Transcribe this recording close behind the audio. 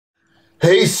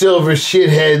Hey, silver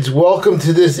shitheads, welcome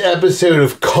to this episode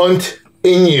of Cunt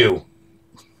in You.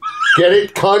 Get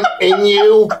it? Cunt in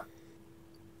You?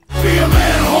 Be a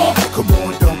man, huh? Come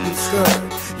on, don't be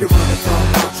scared. You're running from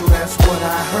out, that's what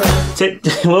I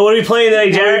heard. What are we playing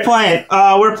today, Jared?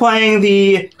 We're playing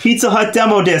the Pizza Hut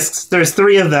demo discs. There's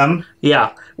 3 of them.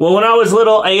 Yeah. Well, when I was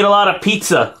little, I ate a lot of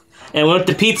pizza. And went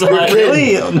to Pizza Hut.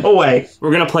 Really? No way.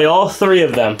 We're going to play all 3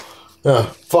 of them.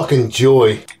 Fucking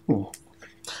joy.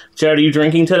 Jared, are you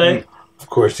drinking today? Of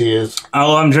course he is.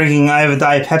 Oh, I'm drinking. I have a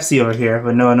Diet Pepsi over here,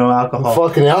 but no alcohol.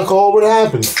 Fucking alcohol? What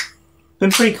happened?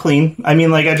 Been pretty clean. I mean,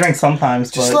 like, I drink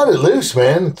sometimes, Just but... let it loose,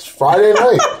 man. It's Friday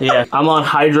night. Yeah. I'm on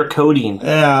hydrocodone.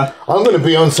 Yeah. I'm gonna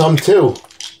be on some, too.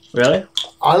 Really?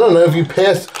 I don't know if you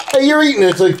passed... Hey, you're eating it.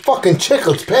 It's like fucking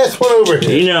chiclets. Pass one over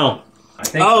here. You know.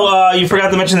 You forgot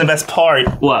to mention the best part.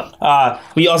 What?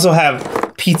 We also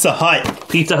have Pizza Hut.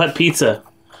 Pizza Hut pizza.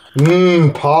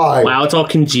 Pie. Wow, it's all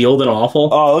congealed and awful.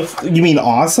 Oh, you mean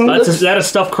awesome? Is that a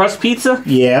stuffed crust pizza?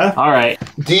 Yeah. All right.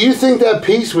 Do you think that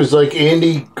piece was like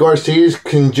Andy Garcia's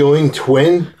conjoined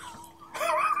twin?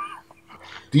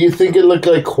 Do you think it looked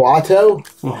like Quato?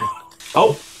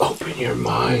 Oh. Open your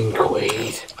mind,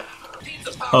 Quaid.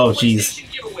 Oh, jeez.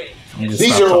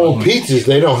 These are old pizzas.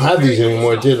 They don't have these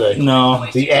anymore, do they? No.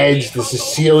 The Edge, the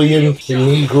Sicilian, the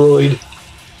Negroid.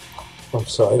 I'm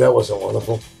sorry, that wasn't one of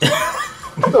them.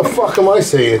 What the fuck am I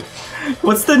saying?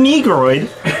 What's the Negroid?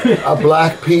 A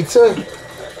black pizza?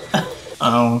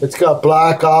 Oh. It's got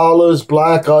black olives,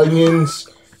 black onions,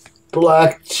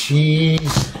 black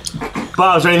cheese.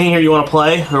 Bob, is there anything here you want to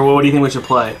play? Or what do you think we should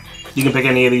play? You can pick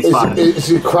any of these 5.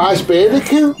 Is it Crash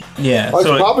Bandicoot? Yeah. Oh, it's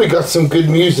probably got some good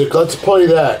music. Let's play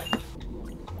that.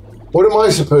 What am I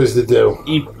supposed to do?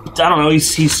 I don't know.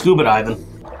 He's scuba diving.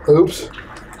 Oops.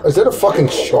 Is that a fucking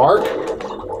shark?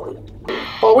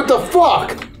 Oh, what the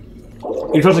fuck?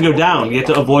 You're supposed to go down. You have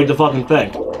to avoid the fucking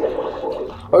thing.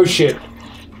 Oh, shit.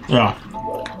 Yeah.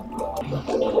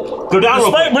 Go down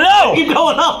real quick. No! Keep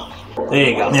going up. There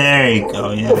you go. There you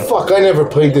go, yeah. Oh, fuck, I never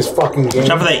played this fucking game.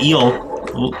 Watch out for that eel.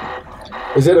 Ooh.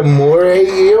 Is that a moray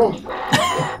eel?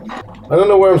 I don't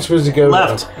know where I'm supposed to go.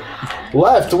 Left. Now.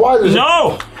 Left? Why?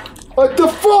 No! What the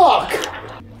fuck?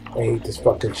 I hate this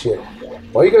fucking shit.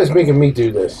 Why are you guys making me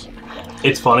do this?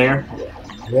 It's funnier.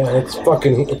 Yeah, it's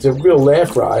a real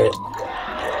laugh riot.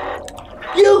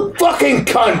 You fucking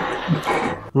cunt!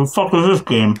 What the fuck is this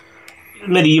game?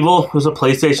 Medieval was a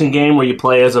PlayStation game where you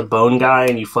play as a bone guy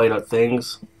and you fight up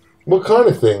things. What kind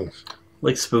of things?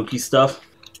 Like spooky stuff.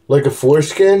 Like a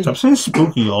foreskin? I'm saying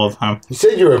spooky all the time. You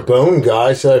said you're a bone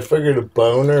guy, so I figured a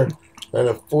boner and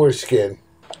a foreskin.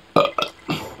 Oh,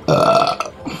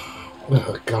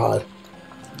 God.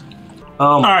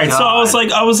 Alright, so I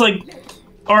was like,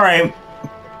 alright,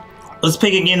 let's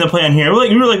pick a game to play on here.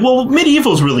 You were like, well,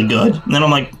 Medieval's really good. And then I'm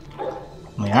like,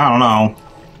 I don't know.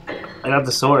 I got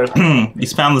the sword. You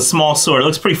found the small sword. It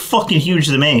looks pretty fucking huge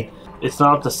to me. It's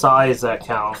not the size that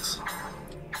counts.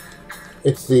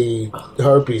 It's the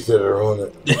harpies that are on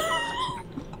it.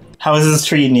 How is this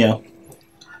treating you?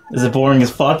 Is it boring as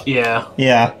fuck? Yeah.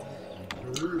 Yeah.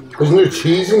 Isn't there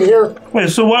cheese in here? Wait,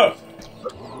 so what?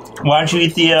 Why don't you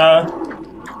eat the,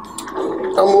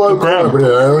 I'm low carb, but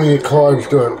I don't eat carbs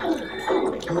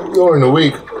during the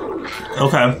week.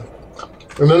 Okay.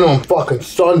 And then on fucking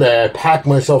Sunday, I pack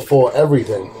myself full of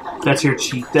everything. That's your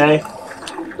cheat day?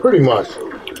 Pretty much.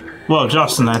 Well,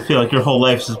 Justin, I feel like your whole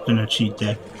life has been a cheat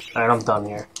day. Alright, I'm done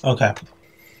here. Okay.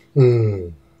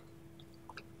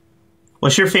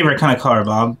 What's your favorite kind of car,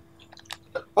 Bob?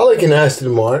 I like an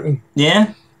Aston Martin.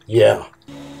 Yeah? Yeah.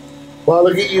 Well,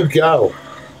 look at you go.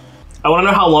 I want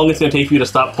to know how long it's going to take for you to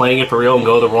stop playing it for real and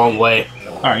go the wrong way.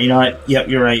 Alright, you know what? Yep,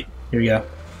 you're right. Here we go.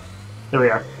 There we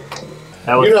are.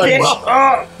 That was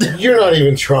You're not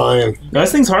even trying. No,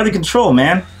 this thing's hard to control,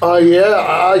 man. Oh,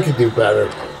 yeah, I could do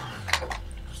better.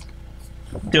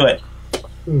 Do it.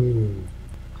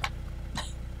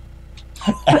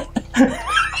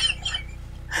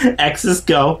 X's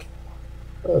go.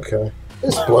 Okay.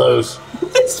 This blows.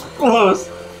 This blows.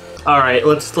 Alright,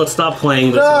 let's stop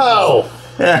playing this. No!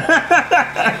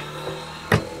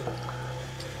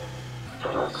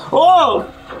 Whoa!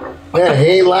 Yeah, he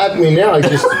ain't lapping me now. I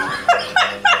just...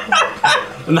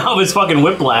 Now it's fucking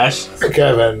whiplash. Okay,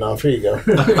 I've had enough. Here you go.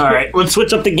 Alright, let's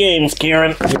switch up the games,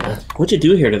 Karen. What'd you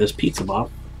do here to this pizza,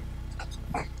 Bob?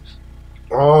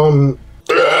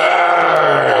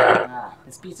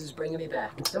 This pizza's bringing me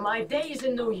back to my days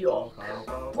in New York.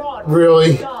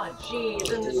 Really? God, cheese,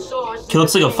 and the sauce. He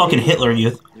looks like a fucking Hitler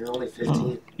Youth. You're only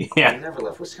 15. Yeah. You never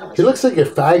left Wisconsin. He looks like a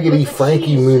faggoty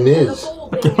Frankie Muniz.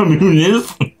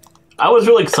 I was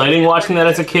really exciting watching that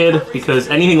as a kid because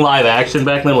anything live action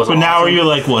back then was But now awesome. are you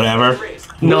like, whatever?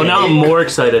 No, now I'm more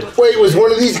excited. Wait, was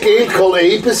one of these games called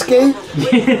Ape Escape?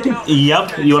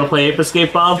 Yep. You want to play Ape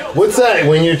Escape, Bob? What's that?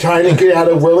 When you're trying to get out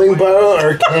of Willingboro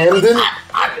or Camden?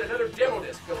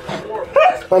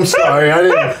 I'm sorry, I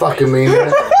didn't fucking mean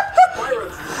that.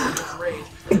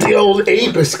 The old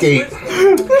Ape Escape.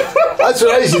 That's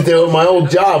what I used to do at my old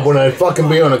job when I'd fucking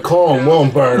be on a call in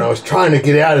Willingboro and I was trying to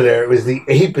get out of there. It was the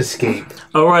Ape Escape.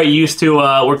 Oh, right. You used to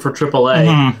work for AAA.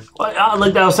 Mm-hmm.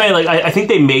 Like I was saying, like I think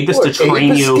they made this to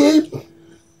train Ape you. Escape?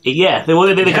 Yeah,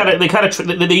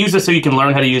 they use this so you can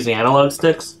learn how to use the analog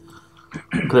sticks.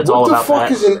 Because it's all about that. What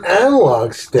the fuck is an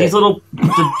analog stick? These little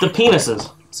the penises.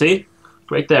 See,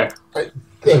 right there.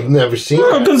 I've never seen I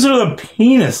don't that. consider them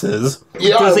penises.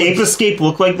 Yeah, Does I Ape Escape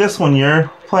look like this when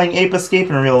you're playing Ape Escape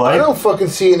in real life? I don't fucking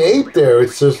see an ape there.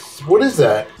 It's just, what is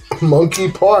that?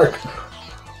 Monkey Park.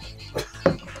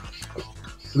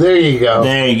 There you go.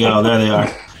 There you go. There they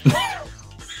are.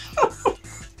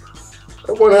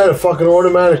 That one had a fucking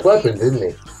automatic weapon,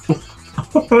 didn't he?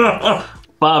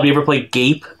 Bob, you ever play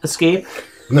Gape Escape?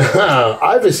 No,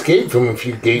 I've escaped from a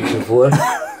few gates before.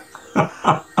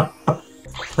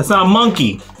 That's not a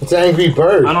monkey. It's Angry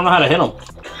Bird. I don't know how to hit him.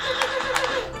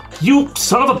 You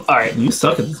son of a... Alright. You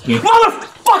suck at this game.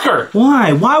 Motherfucker!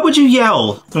 Why? Why would you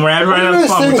yell? We're having What are those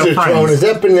fun with things our they're throwing? Is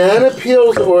friends. that banana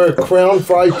peels or crown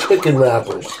fried chicken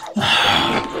wrappers?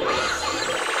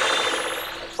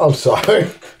 I'm sorry.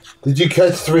 Did you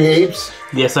catch 3 apes?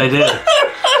 Yes, I did.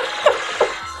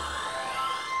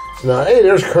 No. Hey,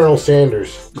 there's Colonel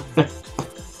Sanders.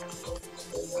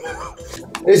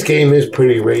 This game is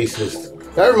pretty racist.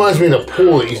 That reminds me of the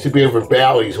pool that used to be over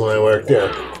Bally's when I worked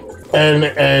there.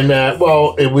 And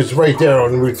well, it was right there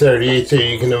on Route 38, so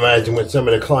you can imagine what some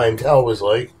of the clientele was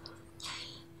like.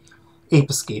 Ape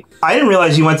Escape. I didn't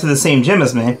realize you went to the same gym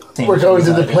as me. We're going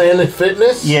to the Planet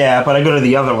Fitness? Yeah, but I go to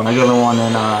the other one. I go to the one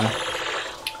in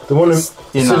The one in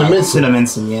Cinnaminson.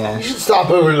 Cinnaminson, yeah. You should stop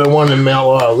over to the one in Mount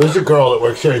Laurel. There's a girl that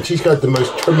works there, and she's got the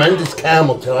most tremendous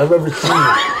camel toe I've ever seen.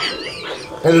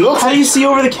 And it looks How do you see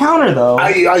over the counter, though?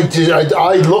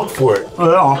 I look for it.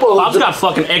 Well, Bob's got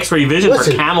fucking X-ray vision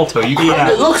Listen. for camel toe. You can Yeah.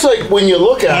 It looks like when you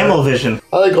look at camel it. vision.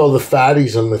 I like all the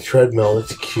fatties on the treadmill.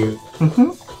 It's cute.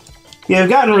 Yeah, I've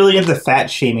gotten really into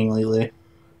fat shaming lately.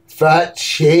 Fat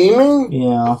shaming?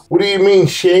 Yeah. What do you mean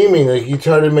shaming? Like you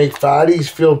try to make fatties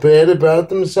feel bad about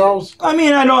themselves? I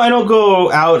mean, I don't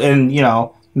go out and,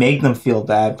 make them feel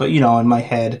bad, but, in my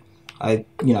head,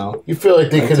 You feel like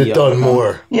they could have done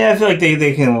more. Yeah, I feel like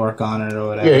they can work on it or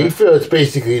whatever. Yeah, you feel it's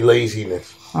basically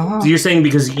laziness. So you're saying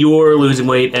because you're losing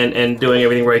weight and doing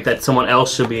everything right that someone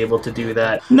else should be able to do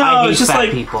that? No, I hate it's just fat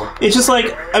like people. It's just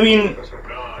like, I mean,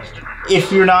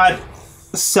 if you're not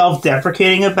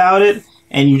self-deprecating about it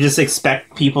and you just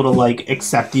expect people to like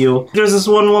accept you. There's this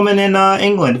one woman in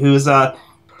England who's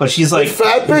but she's like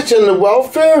Fat bitch and the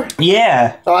welfare?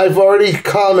 yeah. I've already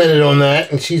commented on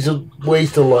that, and she's a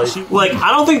waste of life. Like,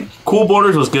 I don't think Cool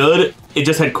Borders was good. It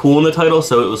just had cool in the title,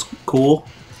 so it was cool.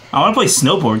 I want to play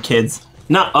Snowboard Kids.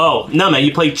 No, man,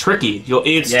 you play Tricky.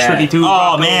 It's Yeah. Tricky too.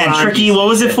 Oh man, Tricky! What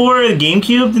was it for?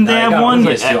 GameCube? Didn't they I have got one?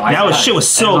 one too. That shit was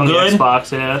so on the good.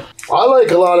 Xbox, yeah. I like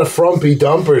a lot of frumpy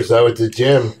dumpers, though, at the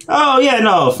gym. Oh yeah,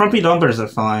 no, frumpy dumpers are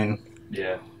fine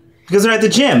Yeah. because they're at the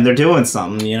gym. They're doing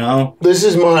something, This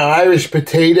is my Irish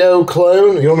potato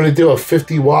clone. You want me to do a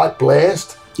 50-watt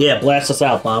blast? Yeah, blast us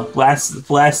out, Bob.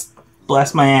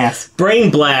 Blast my ass. Brain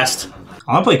blast.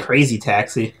 I want to play Crazy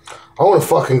Taxi. I want to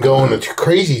fucking go on a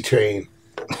crazy train.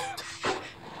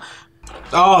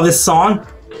 Oh, this song.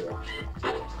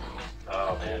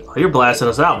 Oh man. Oh, you're blasting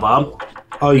us out, Bob.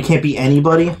 Oh, you can't be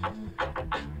anybody?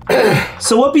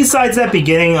 So what besides that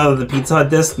beginning of the Pizza Hut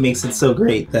disc makes it so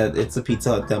great that it's a Pizza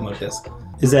Hut demo disc?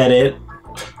 Is that it?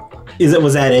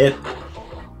 Was that it?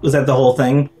 Was that the whole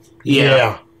thing?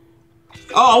 Yeah.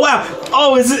 Oh wow!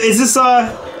 Oh, is this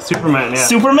Superman, yeah.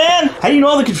 Superman? How do you know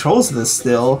all the controls of this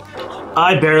still?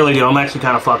 I barely do. I'm actually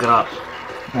kind of fucking up.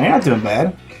 You're not doing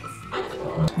bad.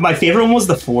 My favorite one was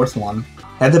the fourth one. It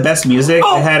had the best music.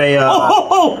 Oh! It had a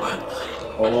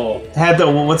Oh. it had the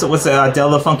what's the Del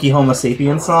the Funky Homo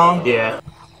Sapien song. Yeah.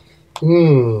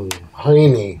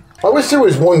 Heine. I wish there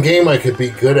was one game I could be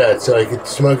good at so I could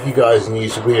smoke you guys and you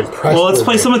should be impressed Well, let's with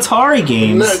play me. some Atari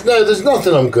games. No, there's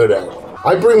nothing I'm good at.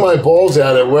 I bring my balls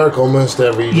out at work almost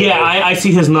every day. Yeah, I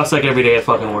see his nutsack every day at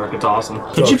fucking work. It's awesome.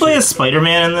 Could you play as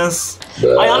Spider-Man in this?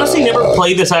 I honestly never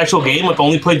played this actual game. I've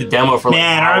only played the demo for like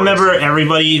Man, hours. I remember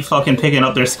everybody fucking picking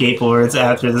up their skateboards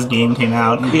after this game came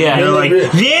out. Yeah. They're like,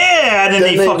 yeah, and then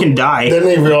they fucking die. Then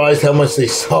they realized how much they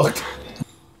sucked.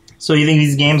 So you think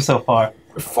these games so far?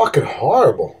 They're fucking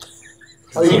horrible.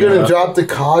 Are you gonna drop the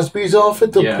Cosbys off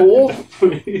at the Yeah. pool?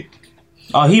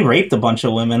 Oh, he raped a bunch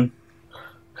of women.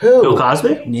 Who? Bill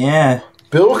Cosby? Yeah.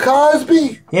 Bill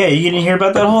Cosby? Yeah, you didn't hear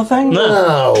about that whole thing?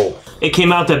 No. It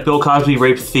came out that Bill Cosby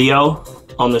raped Theo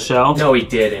on the show. No, he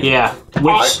didn't. Yeah.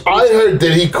 Which I heard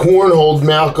that he cornholed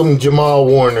Malcolm Jamal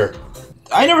Warner.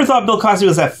 I never thought Bill Cosby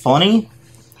was that funny.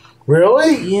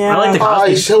 Really? Yeah. I like the Oh, Cosby.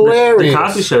 he's hilarious. The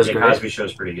Cosby Show's Yeah, great. Cosby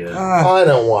Show's pretty good. I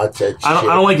don't watch that shit. I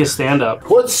don't like his stand-up.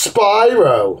 What's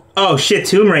Spyro? Oh, shit,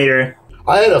 Tomb Raider.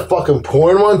 I had a fucking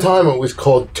porn one time. It was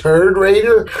called Turd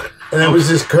Raider. And it was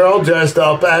this girl dressed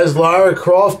up as Lara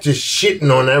Croft just shitting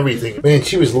on everything. Man,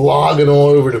 she was logging all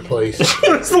over the place.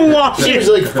 It's the wash. She was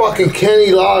like fucking Kenny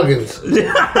Loggins.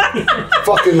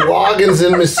 Fucking Loggins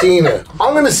and Messina.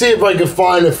 I'm going to see if I can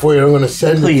find it for you. I'm going to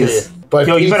send Please. it to you. By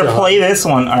Yo, you Pizza better Hut. play this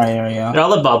one. Alright, there we go. I'll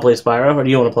let Bob play Spyro, or do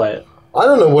you want to play it? I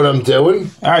don't know what I'm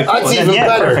doing. Alright, cool. That's Then, even yeah,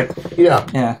 better. perfect. Yeah.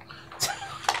 Yeah.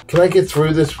 Can I get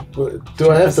through this? Do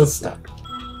I have to? Stop.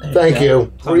 Thank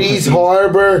you. Breeze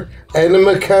Harbor,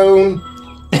 Enema.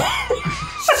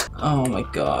 Oh my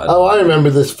god. Oh, I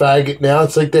remember this faggot now.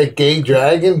 It's like that gay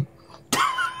dragon.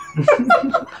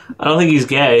 I don't think he's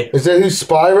gay. Is that who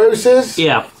Spyros is?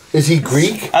 Yeah. Is he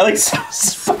Greek? I like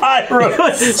Spyro.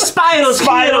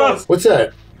 Spyro. What's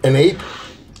that? An ape?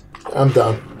 I'm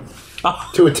done.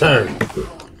 Oh. To a turn.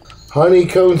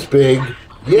 Honeycomb's big.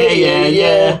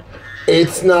 Yeah.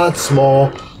 It's not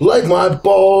small. Like my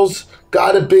balls.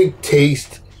 Got a big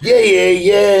taste.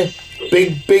 Yeah.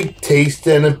 Big taste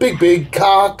and a big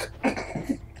cock.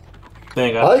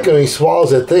 Thank I God. like when he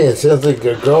swallows that thing. It sounds like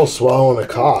a girl swallowing a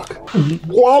cock.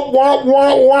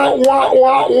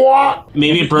 Wah.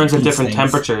 Maybe it burns at different things.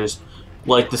 temperatures,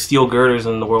 like the steel girders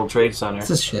in the World Trade Center. This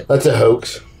is shit. That's a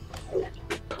hoax.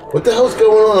 What the hell's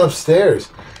going on upstairs?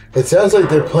 It sounds like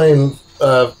they're playing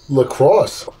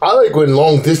lacrosse. I like when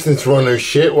long distance runners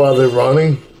shit while they're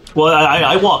running. Well,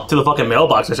 I walk to the fucking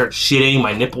mailbox. I start shitting.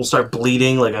 My nipples start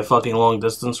bleeding like a fucking long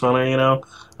distance runner, you know?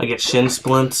 I get shin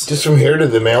splints. Just from here to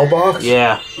the mailbox?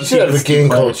 Yeah. We should have a game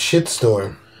called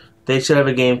Shitstorm. They should have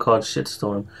a game called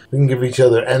Shitstorm. We can give each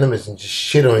other enemies and just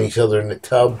shit on each other in the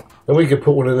tub. Then we could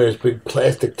put one of those big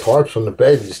plastic tarps on the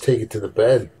bed and just take it to the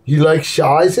bed. You like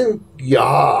Shizen?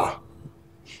 Yeah.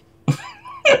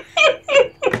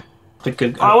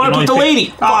 I want to pick the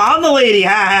lady. Oh, I'm the lady. Ha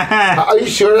ha ha. Are you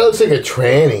sure that looks like a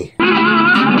tranny?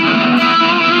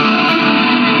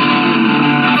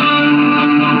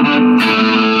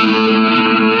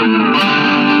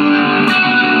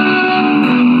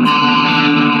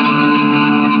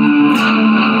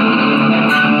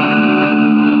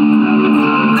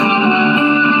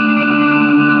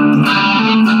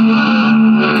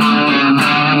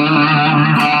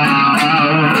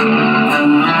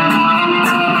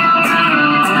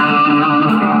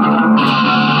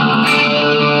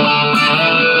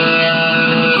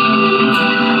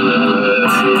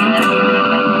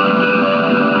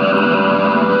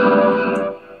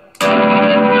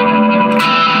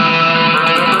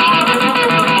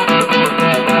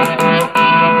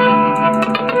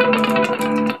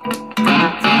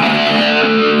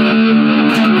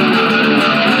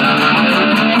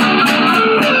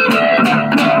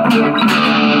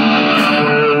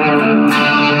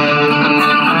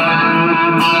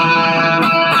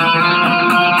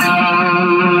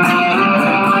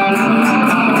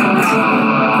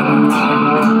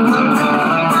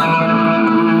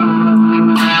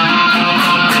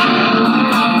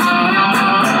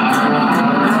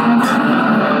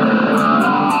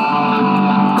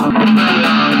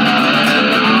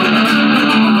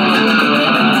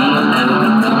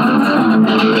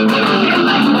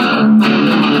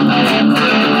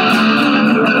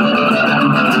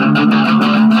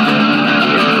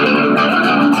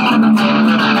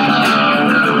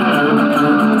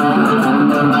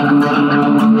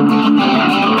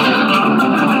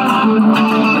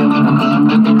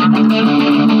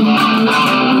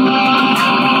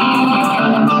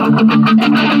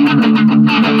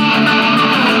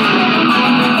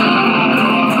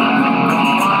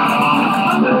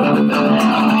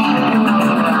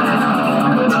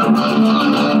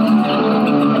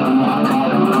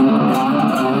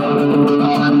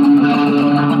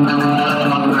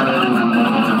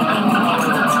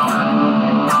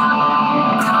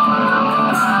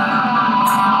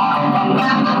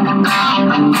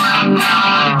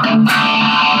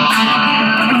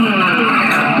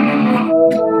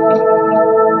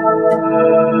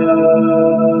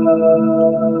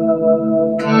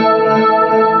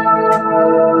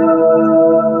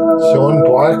 Sean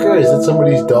Barker? Is it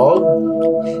somebody's dog?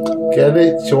 Get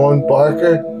it? Sean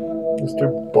Barker?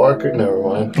 Mr. Barker? Never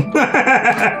mind.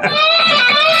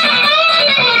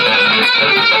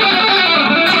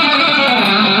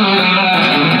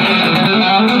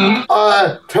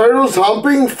 Turtles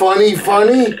humping, funny.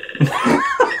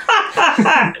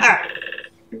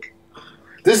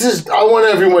 This is, I want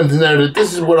everyone to know that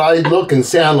this is what I look and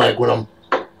sound like when I'm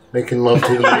making love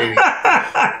to the lady.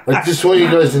 I just want you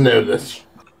guys to know this.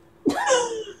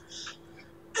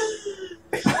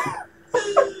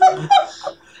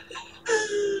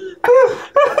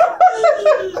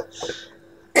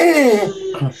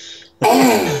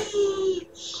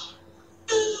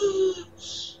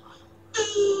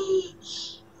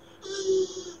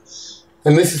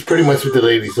 And this is pretty much what the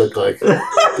ladies look like. They're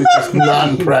just not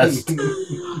impressed. All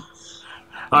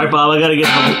right, Bob. I gotta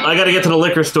get to the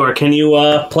liquor store. Can you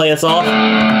play us off?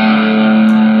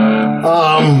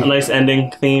 A nice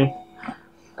ending theme.